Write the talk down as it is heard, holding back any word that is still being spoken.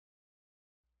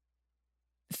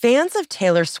Fans of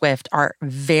Taylor Swift are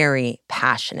very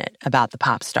passionate about the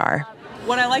pop star.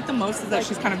 What I like the most is that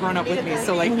she's kind of grown up with me.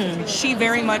 So, she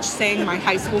very much sang my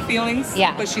high school feelings,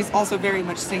 but she's also very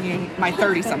much singing my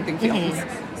 30-something feelings.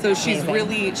 So she's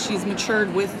she's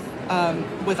matured with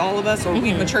all of us, or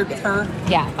we've matured with her.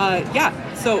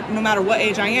 So no matter what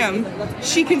age I am,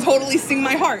 she can totally sing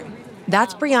my heart.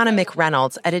 That's Brianna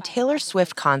McReynolds at a Taylor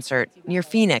Swift concert near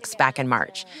Phoenix back in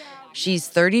March. She's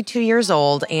 32 years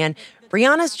old, and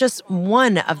Brianna's just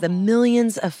one of the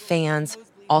millions of fans,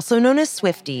 also known as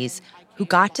Swifties, who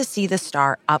got to see the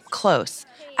star up close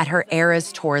at her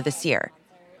Eras tour this year.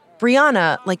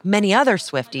 Brianna, like many other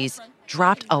Swifties,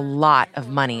 dropped a lot of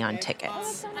money on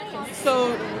tickets. So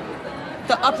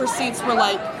the upper seats were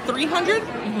like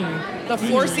 $300. The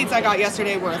floor seats I got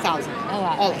yesterday were $1,000. Oh,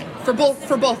 wow. All in. For both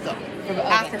though.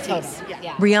 After fees.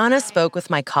 Yeah. Brianna spoke with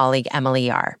my colleague Emily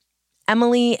Yar.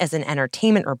 Emily is an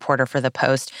entertainment reporter for The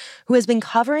Post who has been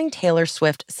covering Taylor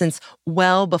Swift since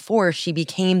well before she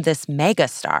became this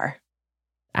megastar.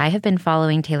 I have been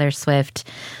following Taylor Swift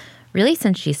really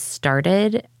since she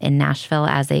started in Nashville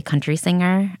as a country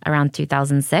singer around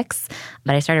 2006.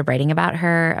 But I started writing about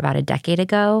her about a decade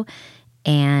ago,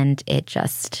 and it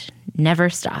just never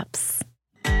stops.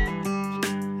 I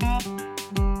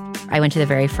went to the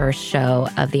very first show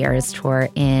of the Eras Tour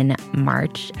in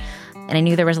March, and I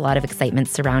knew there was a lot of excitement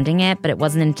surrounding it, but it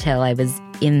wasn't until I was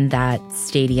in that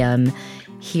stadium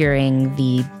hearing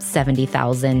the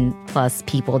 70,000 plus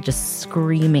people just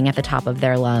screaming at the top of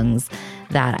their lungs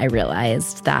that I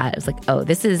realized that it was like, oh,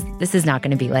 this is not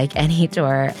going to be like any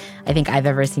tour I think I've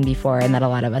ever seen before and that a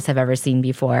lot of us have ever seen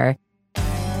before.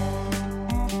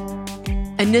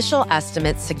 Initial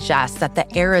estimates suggest that the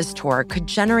Eras Tour could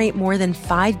generate more than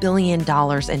 $5 billion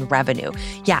in revenue.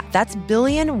 Yeah, that's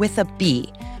billion with a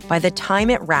B by the time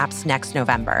it wraps next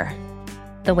November.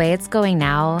 The way it's going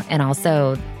now, and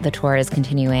also the tour is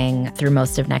continuing through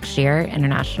most of next year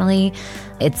internationally,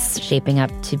 it's shaping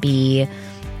up to be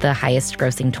the highest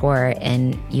grossing tour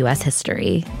in U.S.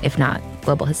 history, if not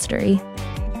global history.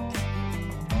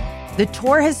 The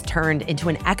tour has turned into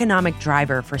an economic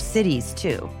driver for cities,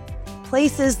 too.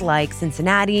 Places like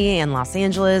Cincinnati and Los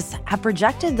Angeles have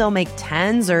projected they'll make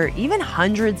tens or even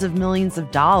hundreds of millions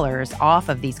of dollars off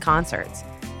of these concerts.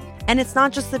 And it's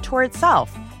not just the tour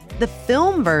itself. The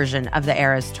film version of the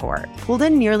Eras Tour pulled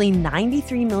in nearly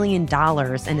 $93 million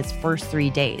in its first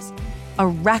 3 days, a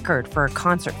record for a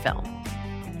concert film.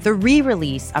 The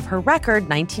re-release of her record,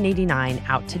 1989,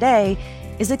 out today,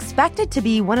 is expected to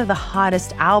be one of the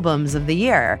hottest albums of the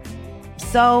year.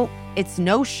 So it's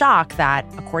no shock that,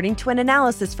 according to an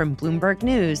analysis from Bloomberg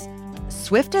News,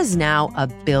 Swift is now a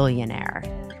billionaire.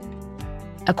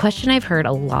 A question I've heard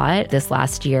a lot this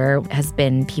last year has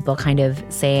been people kind of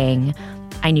saying,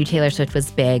 I knew Taylor Swift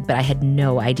was big, but I had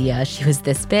no idea she was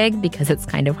this big, because it's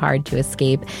kind of hard to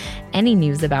escape any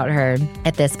news about her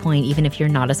at this point, even if you're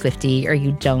not a Swiftie or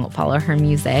you don't follow her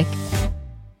music.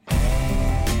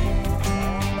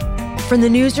 From the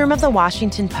newsroom of The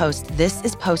Washington Post, this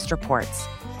is Post Reports.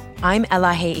 I'm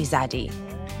Elahe Izadi.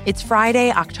 It's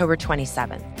Friday, October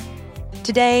 27th.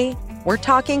 Today, we're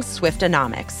talking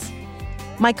Swiftonomics.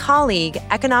 My colleague,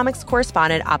 economics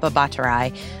correspondent Appa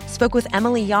Bhattarai, spoke with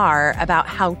Emily Yar about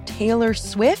how Taylor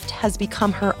Swift has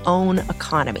become her own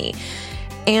economy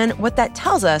and what that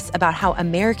tells us about how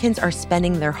Americans are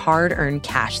spending their hard-earned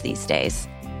cash these days.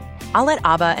 I'll let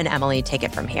Abba and Emily take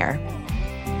it from here.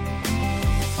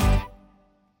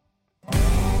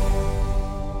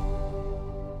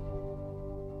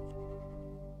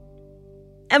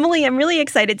 Emily, I'm really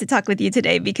excited to talk with you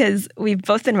today because we've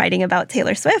both been writing about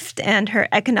Taylor Swift and her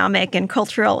economic and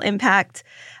cultural impact.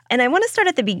 And I want to start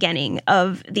at the beginning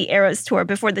of the Eras Tour,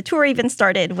 before the tour even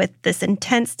started, with this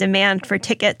intense demand for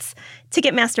tickets.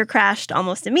 Ticketmaster crashed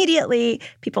almost immediately.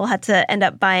 People had to end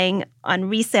up buying on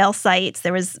resale sites.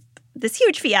 There was this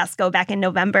huge fiasco back in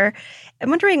November. I'm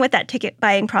wondering what that ticket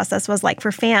buying process was like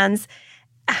for fans.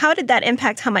 How did that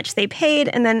impact how much they paid?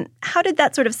 And then how did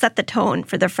that sort of set the tone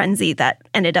for the frenzy that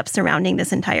ended up surrounding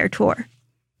this entire tour?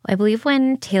 I believe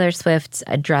when Taylor Swift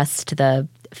addressed the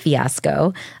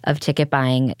fiasco of ticket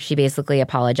buying, she basically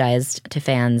apologized to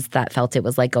fans that felt it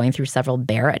was like going through several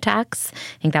bear attacks.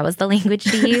 I think that was the language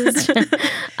she used.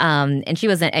 And she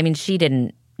wasn't, I mean, she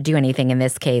didn't do anything in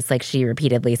this case. Like, she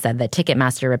repeatedly said that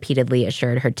Ticketmaster repeatedly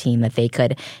assured her team that they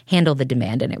could handle the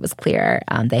demand, and it was clear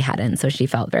they hadn't. So she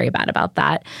felt very bad about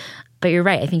that. But you're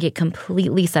right. I think it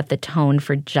completely set the tone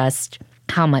for just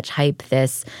how much hype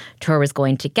this tour was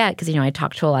going to get. Because, I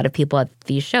talked to a lot of people at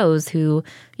these shows who,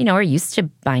 are used to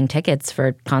buying tickets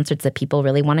for concerts that people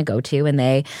really want to go to. And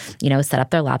they, set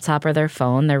up their laptop or their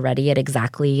phone. They're ready at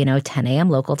exactly, 10 a.m.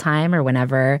 local time or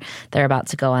whenever they're about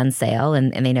to go on sale.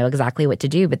 And they know exactly what to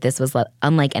do. But this was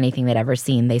unlike anything they'd ever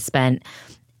seen. They spent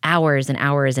hours and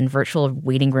hours in virtual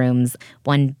waiting rooms.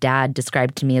 One dad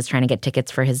described to me as trying to get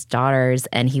tickets for his daughters.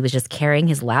 And he was just carrying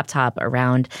his laptop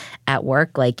around at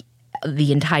work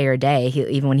the entire day.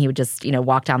 Even when he would just,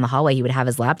 walk down the hallway, he would have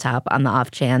his laptop on the off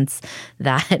chance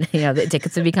that, the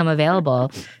tickets would become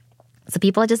available. So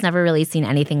people had just never really seen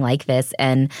anything like this.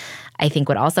 And I think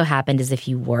what also happened is if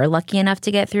you were lucky enough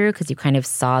to get through, because you kind of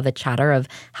saw the chatter of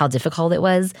how difficult it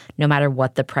was, no matter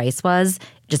what the price was,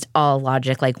 just all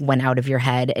logic went out of your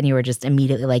head and you were just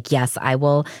immediately yes, I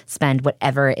will spend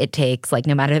whatever it takes.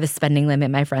 No matter the spending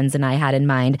limit my friends and I had in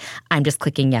mind, I'm just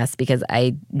clicking yes because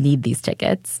I need these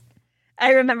tickets.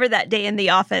 I remember that day in the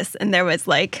office and there was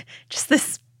just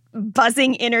this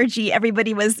buzzing energy.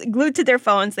 Everybody was glued to their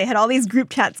phones. They had all these group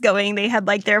chats going. They had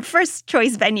their first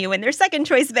choice venue and their second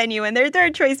choice venue and their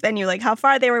third choice venue, how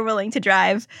far they were willing to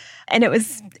drive. And it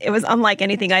was unlike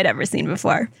anything I'd ever seen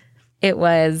before. It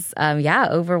was,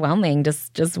 overwhelming,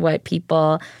 just what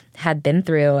people had been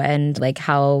through and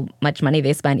how much money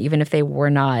they spent, even if they were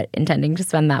not intending to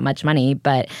spend that much money.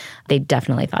 But they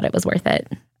definitely thought it was worth it.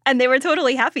 And they were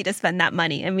totally happy to spend that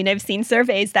money. I mean, I've seen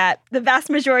surveys that the vast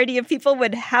majority of people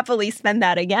would happily spend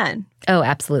that again. Oh,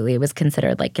 absolutely. It was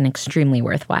considered an extremely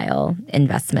worthwhile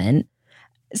investment.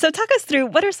 So talk us through,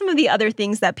 what are some of the other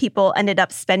things that people ended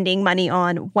up spending money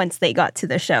on once they got to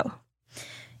the show?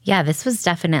 Yeah, this was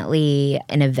definitely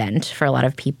an event for a lot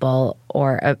of people,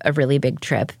 or a really big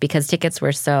trip, because tickets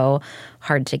were so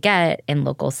hard to get in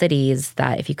local cities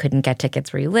that if you couldn't get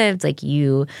tickets where you lived,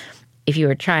 if you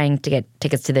were trying to get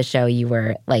tickets to the show, you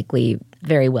were likely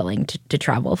very willing to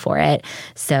travel for it.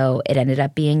 So it ended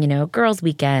up being, girls'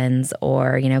 weekends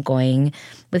or, going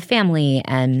with family,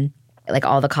 and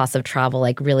all the costs of travel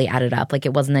really added up.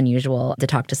 It wasn't unusual to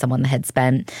talk to someone that had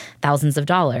spent thousands of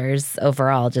dollars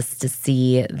overall just to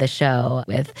see the show,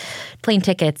 with plane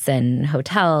tickets and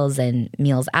hotels and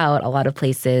meals out. A lot of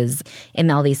places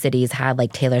in all these cities had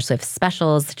Taylor Swift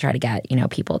specials to try to get,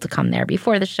 people to come there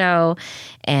before the show.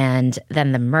 And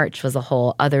then the merch was a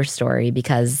whole other story,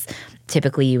 because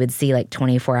typically you would see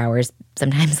 24 hours,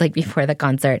 sometimes before the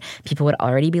concert, people would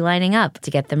already be lining up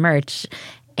to get the merch.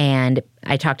 And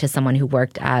I talked to someone who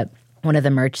worked at one of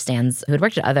the merch stands, who had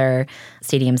worked at other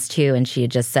stadiums too, and she had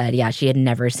just said, she had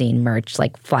never seen merch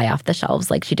fly off the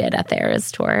shelves like she did at the Eras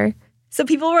Tour. So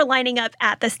people were lining up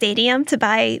at the stadium to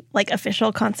buy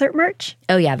official concert merch?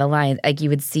 Oh yeah, the line, you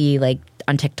would see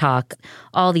on TikTok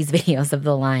all these videos of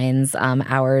the lines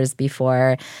hours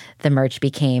before the merch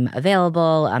became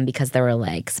available, because there were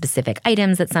specific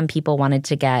items that some people wanted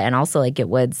to get, and also it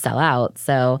would sell out.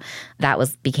 So that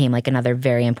became another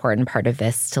very important part of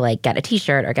this, to get a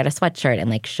t-shirt or get a sweatshirt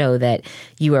and show that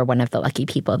you were one of the lucky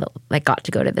people that got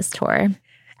to go to this tour.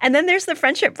 And then there's the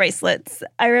friendship bracelets.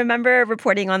 I remember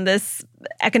reporting on this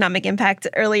economic impact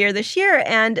earlier this year,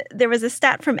 and there was a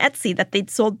stat from Etsy that they'd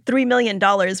sold $3 million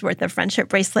worth of friendship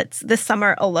bracelets this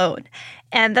summer alone.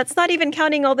 And that's not even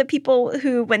counting all the people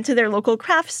who went to their local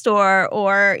craft store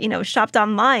or, shopped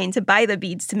online to buy the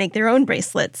beads to make their own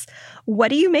bracelets. What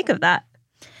do you make of that?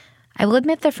 I will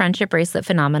admit the friendship bracelet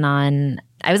phenomenon,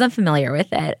 I was unfamiliar with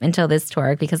it until this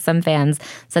tour, because some fans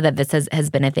said that this has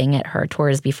been a thing at her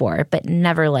tours before, but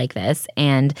never like this.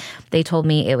 And they told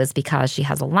me it was because she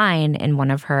has a line in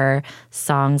one of her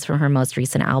songs from her most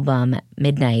recent album,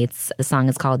 Midnights. The song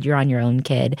is called You're on Your Own,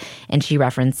 Kid, and she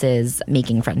references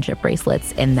making friendship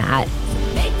bracelets in that.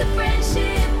 Make the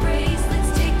friendship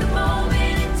bracelets, take the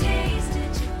moment and taste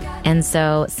it. And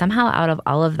so somehow out of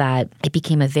all of that, it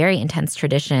became a very intense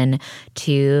tradition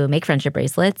to make friendship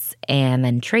bracelets and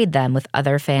then trade them with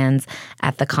other fans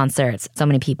at the concerts. So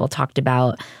many people talked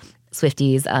about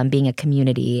Swifties being a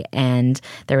community, and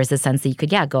there was a sense that you could,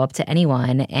 go up to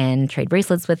anyone and trade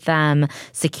bracelets with them.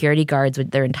 Security guards,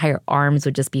 their entire arms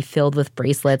would just be filled with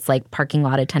bracelets, parking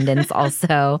lot attendants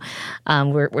also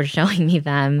were showing me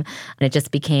them. And it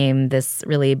just became this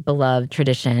really beloved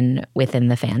tradition within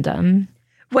the fandom.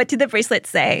 What did the bracelets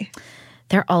say?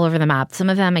 They're all over the map. Some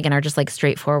of them, again, are just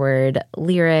straightforward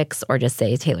lyrics or just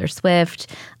say Taylor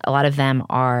Swift. A lot of them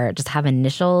are just have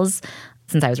initials.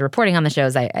 Since I was reporting on the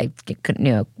shows, I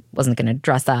wasn't going to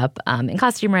dress up in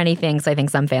costume or anything. So I think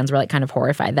some fans were kind of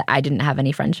horrified that I didn't have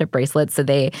any friendship bracelets. So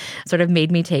they sort of made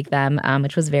me take them,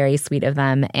 which was very sweet of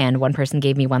them. And one person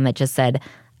gave me one that just said,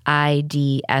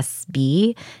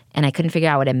 IDSB, and I couldn't figure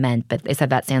out what it meant, but they said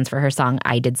that stands for her song,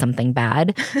 I Did Something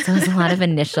Bad. So it was a lot of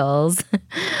initials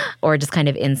or just kind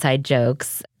of inside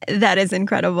jokes. That is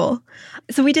incredible.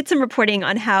 So we did some reporting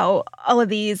on how all of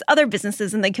these other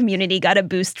businesses in the community got a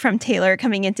boost from Taylor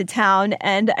coming into town.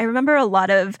 And I remember a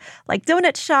lot of like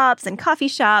donut shops and coffee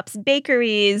shops,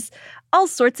 bakeries, all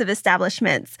sorts of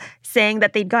establishments saying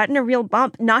that they'd gotten a real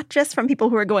bump, not just from people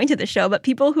who were going to the show, but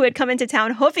people who had come into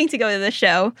town hoping to go to the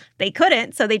show. They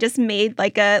couldn't, so they just made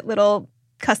like a little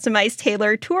customized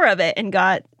Taylor tour of it and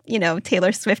got,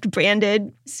 Taylor Swift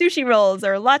branded sushi rolls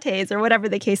or lattes or whatever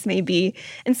the case may be.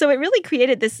 And so it really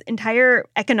created this entire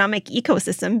economic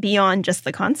ecosystem beyond just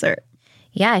the concert.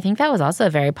 Yeah, I think that was also a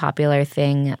very popular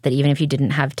thing, that even if you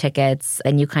didn't have tickets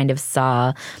and you kind of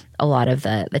saw a lot of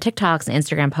the TikToks and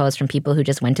Instagram posts from people who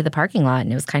just went to the parking lot,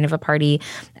 and it was kind of a party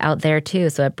out there too.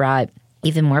 So it brought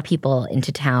even more people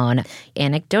into town.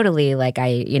 Anecdotally, like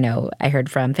I heard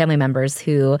from family members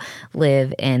who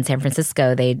live in San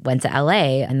Francisco, they went to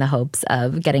LA in the hopes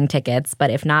of getting tickets. But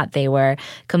if not, they were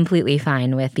completely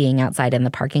fine with being outside in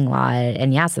the parking lot.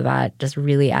 And yeah, so that just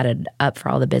really added up for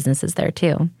all the businesses there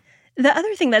too. The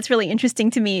other thing that's really interesting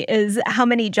to me is how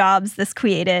many jobs this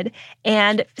created,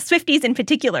 and Swifties in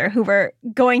particular who were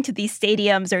going to these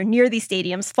stadiums or near these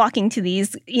stadiums, flocking to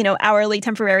these, hourly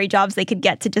temporary jobs they could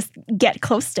get to just get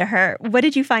close to her. What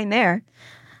did you find there?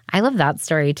 I love that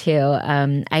story too.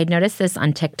 I had noticed this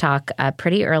on TikTok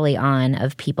pretty early on,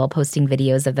 of people posting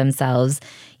videos of themselves,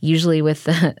 usually with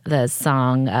the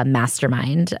song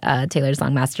Mastermind, Taylor's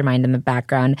song Mastermind in the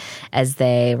background, as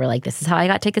they were like, this is how I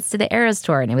got tickets to the Eras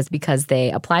Tour. And it was because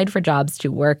they applied for jobs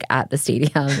to work at the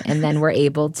stadium and then were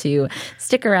able to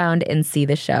stick around and see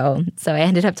the show. So I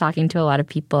ended up talking to a lot of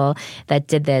people that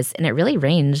did this, and it really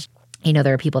ranged. There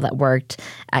were people that worked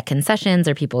at concessions,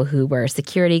 or people who were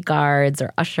security guards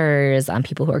or ushers,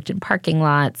 people who worked in parking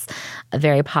lots. A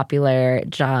very popular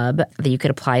job that you could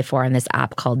apply for on this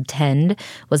app called Tend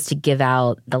was to give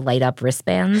out the light-up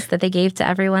wristbands that they gave to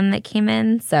everyone that came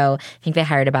in. So I think they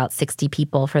hired about 60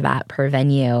 people for that per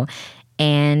venue.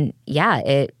 And yeah,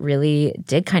 it really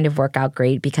did kind of work out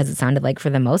great, because it sounded like for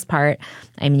the most part,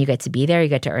 you get to be there, you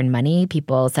get to earn money.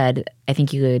 People said, I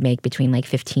think you would make between like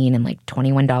 $15 and like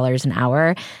 $21 an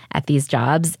hour at these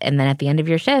jobs. And then at the end of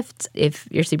your shift, if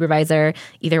your supervisor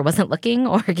either wasn't looking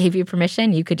or gave you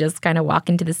permission, you could just kind of walk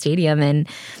into the stadium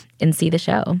and see the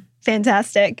show.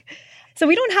 Fantastic. So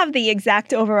we don't have the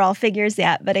exact overall figures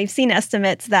yet, but I've seen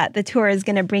estimates that the tour is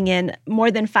going to bring in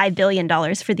more than $5 billion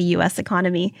for the U.S.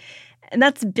 economy. And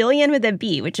that's billion with a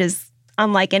B, which is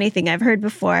unlike anything I've heard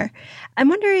before. I'm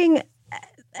wondering,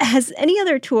 has any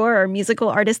other tour or musical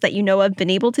artist that you know of been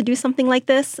able to do something like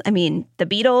this? The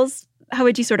Beatles, how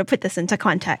would you sort of put this into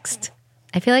context?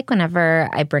 I feel like whenever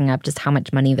I bring up just how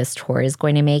much money this tour is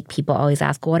going to make, people always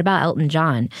ask, well, what about Elton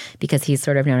John? Because he's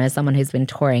sort of known as someone who's been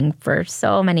touring for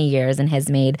so many years and has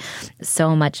made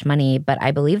so much money. But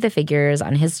I believe the figures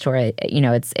on his tour,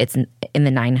 it's in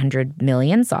the 900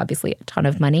 million, so obviously a ton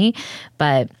of money.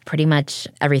 But pretty much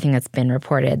everything that's been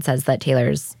reported says that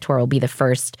Taylor's tour will be the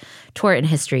first tour in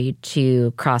history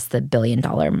to cross the $1 billion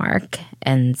mark.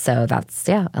 And so that's,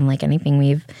 unlike anything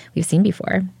we've seen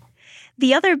before.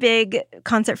 The other big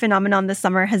concert phenomenon this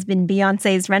summer has been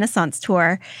Beyoncé's Renaissance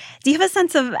Tour. Do you have a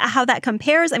sense of how that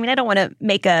compares? I don't want to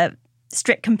make a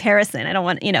strict comparison. I don't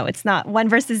want, it's not one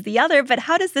versus the other, but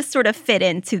how does this sort of fit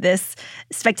into this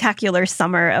spectacular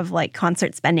summer of like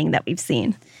concert spending that we've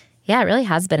seen? Yeah, it really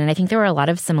has been. And I think there were a lot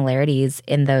of similarities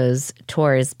in those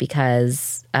tours,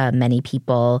 because many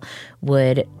people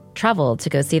would travel to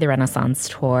go see the Renaissance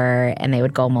Tour, and they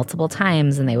would go multiple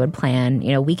times, and they would plan,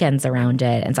 weekends around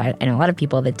it. And so I know a lot of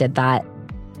people that did that.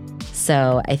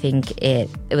 So I think it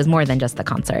was more than just the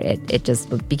concert. It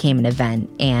just became an event.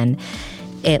 And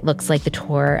it looks like the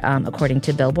tour, according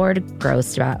to Billboard,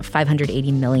 grossed about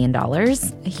 $580 million,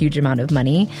 a huge amount of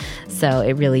money. So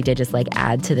it really did just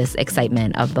add to this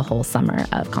excitement of the whole summer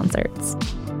of concerts.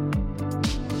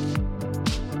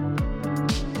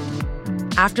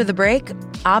 After the break,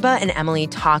 Abba and Emily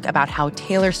talk about how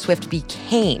Taylor Swift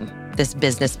became this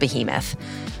business behemoth.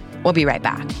 We'll be right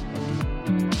back.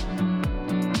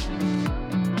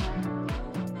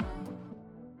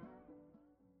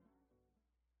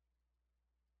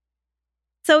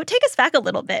 So take us back a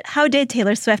little bit. How did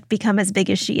Taylor Swift become as big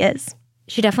as she is?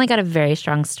 She definitely got a very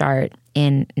strong start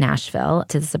in Nashville,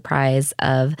 to the surprise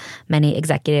of many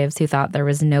executives who thought there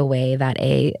was no way that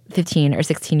a 15 or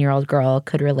 16-year-old girl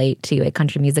could relate to a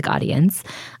country music audience.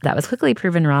 That was quickly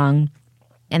proven wrong.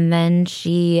 And then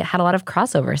she had a lot of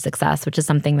crossover success, which is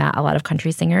something that a lot of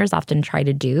country singers often try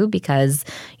to do because,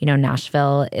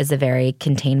 Nashville is a very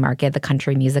contained market. The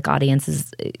country music audience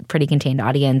is a pretty contained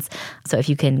audience. So if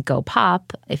you can go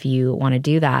pop, if you want to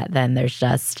do that, then there's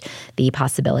just the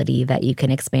possibility that you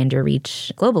can expand your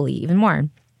reach globally even more.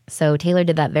 So Taylor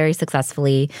did that very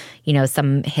successfully.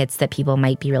 Some hits that people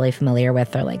might be really familiar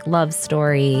with are like Love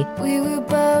Story. We were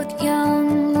both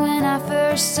young when I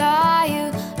first saw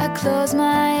you. I close my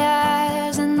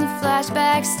eyes and the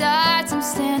flashback starts. I'm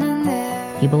standing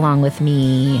there. You Belong With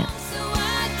Me. So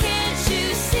why can't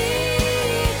you see?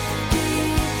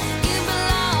 You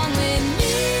belong with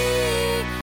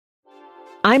me.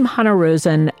 I'm Hannah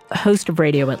Rosen, host of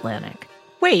Radio Atlantic.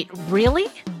 Wait, really?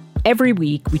 Every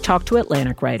week, we talk to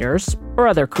Atlantic writers or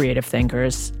other creative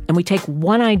thinkers, and we take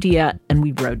one idea and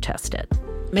we road test it.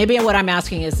 Maybe what I'm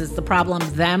asking is the problem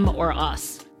them or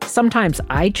us? Sometimes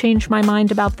I change my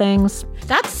mind about things.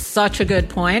 That's such a good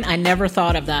point. I never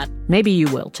thought of that. Maybe you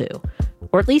will too.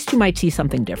 Or at least you might see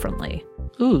something differently.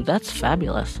 Ooh, that's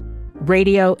fabulous.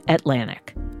 Radio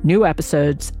Atlantic. New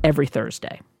episodes every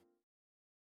Thursday.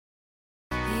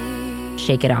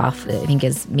 Shake It Off, I think,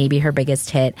 is maybe her biggest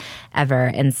hit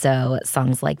ever. And so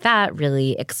songs like that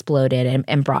really exploded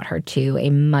and brought her to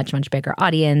a much, much bigger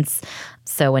audience.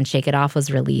 So when Shake It Off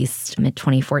was released in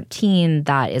 2014,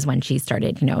 that is when she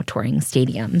started, touring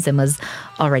stadiums and was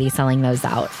already selling those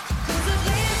out.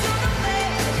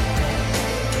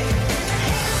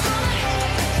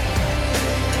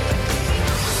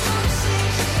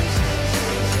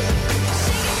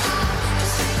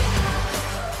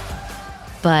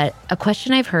 But a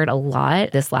question I've heard a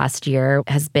lot this last year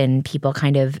has been people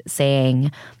kind of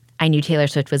saying, I knew Taylor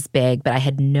Swift was big, but I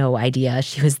had no idea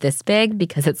she was this big,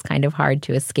 because it's kind of hard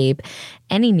to escape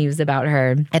any news about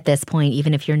her at this point,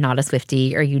 even if you're not a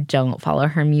Swiftie or you don't follow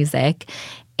her music.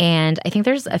 And I think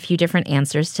there's a few different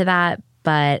answers to that,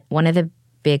 but one of the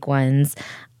big ones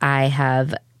I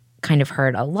have kind of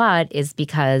heard a lot is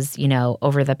because,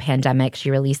 over the pandemic,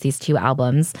 she released these 2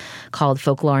 albums called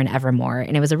Folklore and Evermore,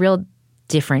 and it was a real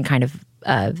different kind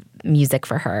of music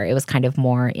for her. It was kind of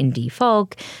more indie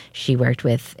folk. She worked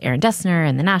with Aaron Dessner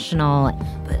and The National.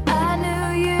 But I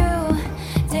knew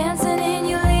you dancing in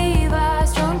your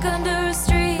Levi's, drunk under a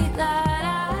street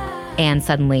light. And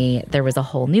suddenly there was a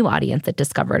whole new audience that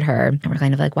discovered her. And we're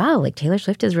kind of like, wow, Taylor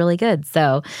Swift is really good.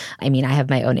 So, I have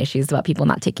my own issues about people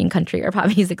not taking country or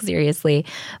pop music seriously.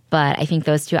 But I think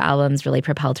those 2 albums really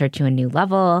propelled her to a new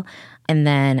level. And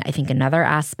then I think another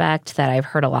aspect that I've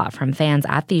heard a lot from fans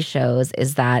at these shows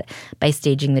is that by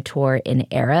staging the tour in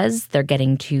eras, they're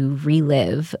getting to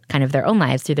relive kind of their own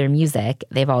lives through their music.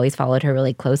 They've always followed her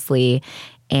really closely,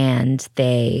 and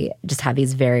they just have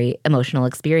these very emotional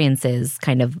experiences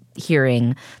kind of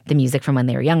hearing the music from when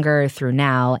they were younger through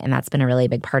now, and that's been a really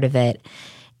big part of it.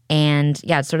 And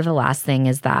yeah, sort of the last thing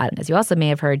is that, as you also may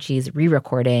have heard, she's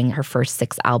re-recording her first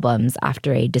 6 albums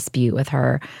after a dispute with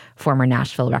her former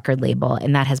Nashville record label.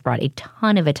 And that has brought a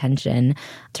ton of attention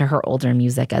to her older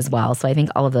music as well. So I think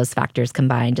all of those factors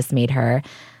combined just made her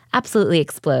absolutely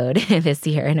explode this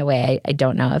year in a way I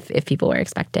don't know if people were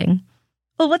expecting.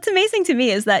 Well, what's amazing to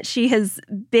me is that she has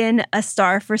been a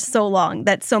star for so long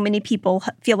that so many people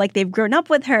feel like they've grown up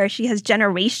with her. She has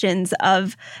generations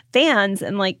of fans,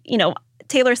 and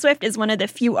Taylor Swift is one of the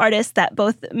few artists that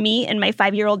both me and my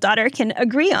 5-year-old daughter can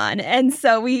agree on. And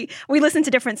so we listen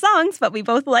to different songs, but we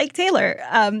both like Taylor.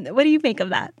 What do you make of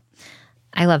that?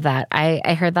 I love that.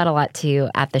 I heard that a lot too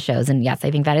at the shows. And yes,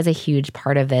 I think that is a huge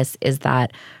part of this, is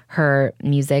that her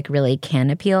music really can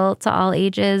appeal to all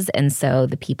ages. And so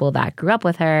the people that grew up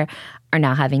with her are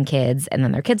now having kids, and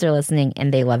then their kids are listening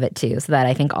and they love it too. So that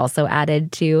I think also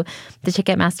added to the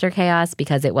Ticketmaster chaos,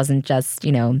 because it wasn't just,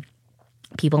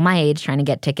 people my age trying to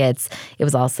get tickets. It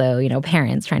was also,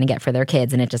 parents trying to get for their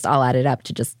kids, and it just all added up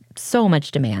to just so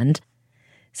much demand.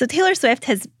 So Taylor Swift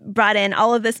has brought in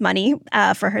all of this money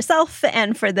for herself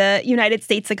and for the United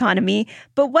States economy.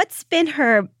 But what's been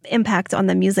her impact on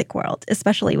the music world,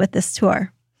 especially with this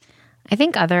tour? I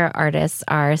think other artists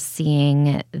are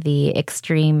seeing the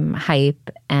extreme hype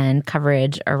and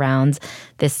coverage around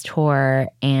this tour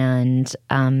and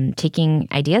taking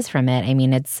ideas from it.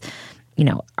 It's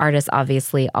artists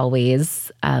obviously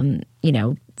always,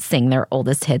 sing their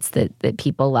oldest hits that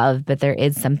people love, but there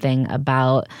is something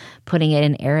about putting it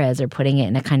in eras or putting it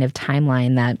in a kind of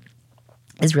timeline that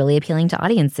is really appealing to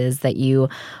audiences, that you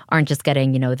aren't just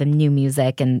getting, the new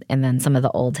music and then some of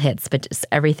the old hits, but just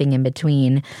everything in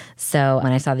between. So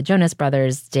when I saw the Jonas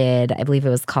Brothers did, I believe it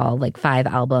was called 5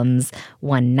 albums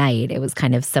one night, it was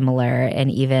kind of similar. And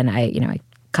even I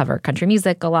cover country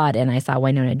music a lot, and I saw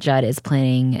Wynonna Judd is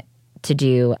planning to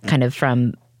do kind of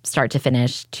from start to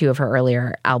finish 2 of her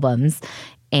earlier albums.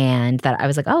 And that I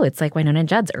was like, oh, it's like Wynonna and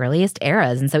Judd's earliest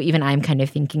eras. And so even I'm kind of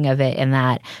thinking of it in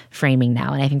that framing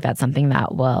now. And I think that's something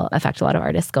that will affect a lot of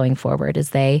artists going forward as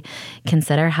they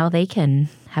consider how they can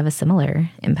have a similar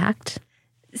impact.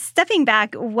 Stepping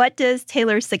back, what does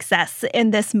Taylor's success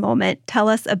in this moment tell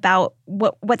us about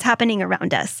what's happening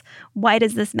around us? Why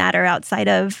does this matter outside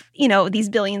of, these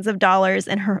billions of dollars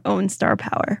and her own star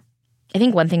power? I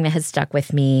think one thing that has stuck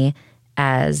with me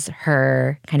as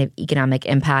her kind of economic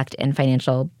impact and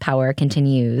financial power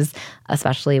continues,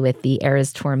 especially with the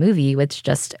Eras Tour movie, which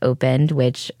just opened,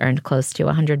 which earned close to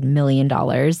 $100 million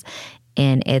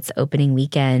in its opening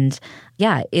weekend,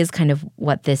 is kind of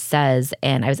what this says.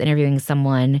 And I was interviewing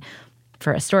someone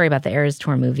for a story about the Eras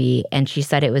Tour movie, and she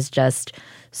said it was just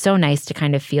so nice to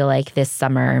kind of feel like this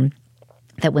summer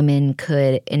that women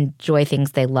could enjoy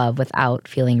things they love without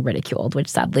feeling ridiculed, which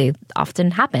sadly often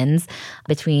happens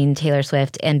between Taylor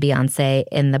Swift and Beyonce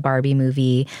in the Barbie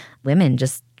movie. Women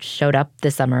just showed up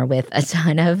this summer with a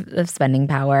ton of spending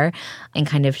power and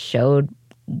kind of showed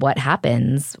what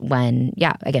happens when,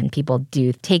 again, people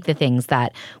do take the things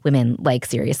that women like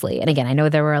seriously. And again, I know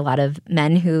there were a lot of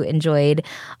men who enjoyed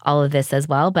all of this as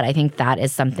well, but I think that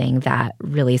is something that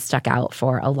really stuck out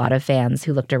for a lot of fans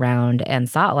who looked around and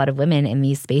saw a lot of women in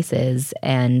these spaces.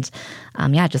 And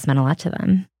it just meant a lot to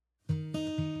them.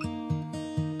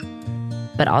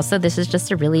 But also, this is just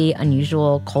a really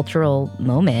unusual cultural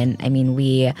moment. I mean,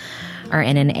 we are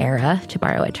in an era, to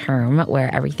borrow a term,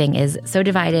 where everything is so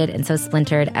divided and so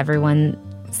splintered. Everyone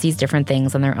sees different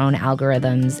things on their own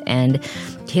algorithms. And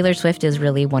Taylor Swift is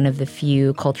really one of the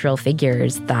few cultural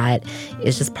figures that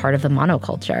is just part of the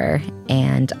monoculture.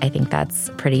 And I think that's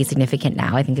pretty significant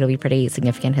now. I think it'll be pretty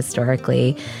significant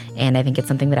historically. And I think it's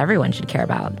something that everyone should care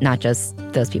about, not just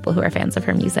those people who are fans of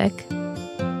her music.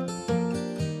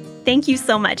 Thank you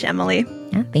so much, Emily.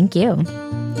 Yeah, thank you.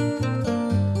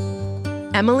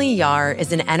 Emily Yahr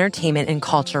is an entertainment and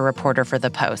culture reporter for The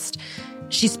Post.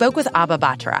 She spoke with Abba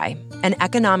Bhattarai, an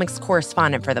economics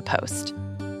correspondent for The Post.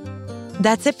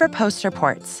 That's it for Post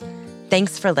Reports.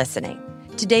 Thanks for listening.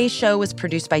 Today's show was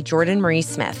produced by Jordan Marie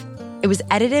Smith. It was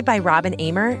edited by Robin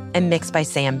Amer and mixed by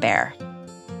Sam Baer.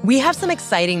 We have some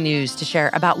exciting news to share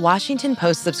about Washington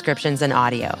Post subscriptions and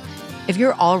audio. If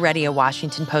you're already a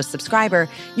Washington Post subscriber,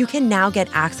 you can now get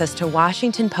access to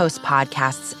Washington Post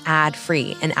podcasts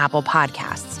ad-free in Apple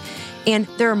Podcasts. And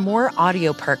there are more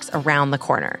audio perks around the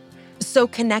corner. So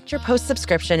connect your Post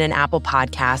subscription in Apple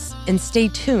Podcasts and stay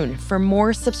tuned for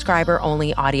more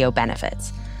subscriber-only audio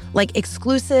benefits, like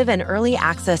exclusive and early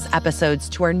access episodes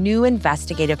to our new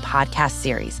investigative podcast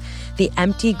series, The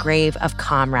Empty Grave of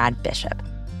Comrade Bishop.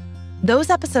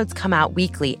 Those episodes come out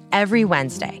weekly every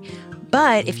Wednesday.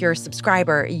 But if you're a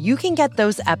subscriber, you can get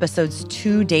those episodes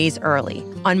 2 days early,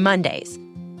 on Mondays.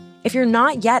 If you're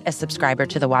not yet a subscriber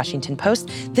to The Washington Post,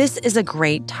 this is a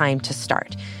great time to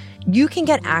start. You can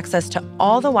get access to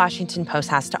all The Washington Post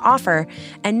has to offer,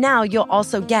 and now you'll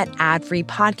also get ad-free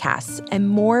podcasts and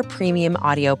more premium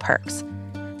audio perks.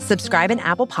 Subscribe in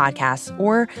Apple Podcasts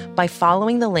or by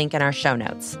following the link in our show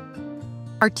notes.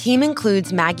 Our team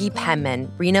includes Maggie Penman,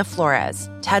 Rena Flores,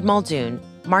 Ted Muldoon,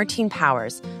 Martine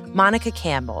Powers, Monica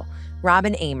Campbell,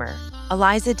 Robin Amer,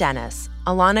 Eliza Dennis,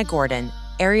 Alana Gordon,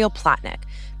 Ariel Plotnick,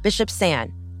 Bishop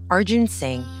Sand, Arjun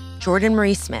Singh, Jordan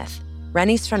Marie Smith,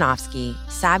 Rennie Stronovsky,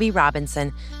 Sabby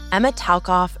Robinson, Emma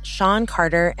Talkoff, Sean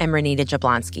Carter, and Renita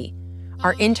Jablonski.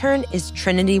 Our intern is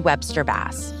Trinity Webster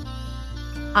Bass.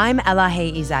 I'm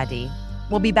Elahe Izadi.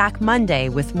 We'll be back Monday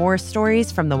with more stories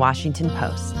from The Washington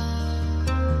Post.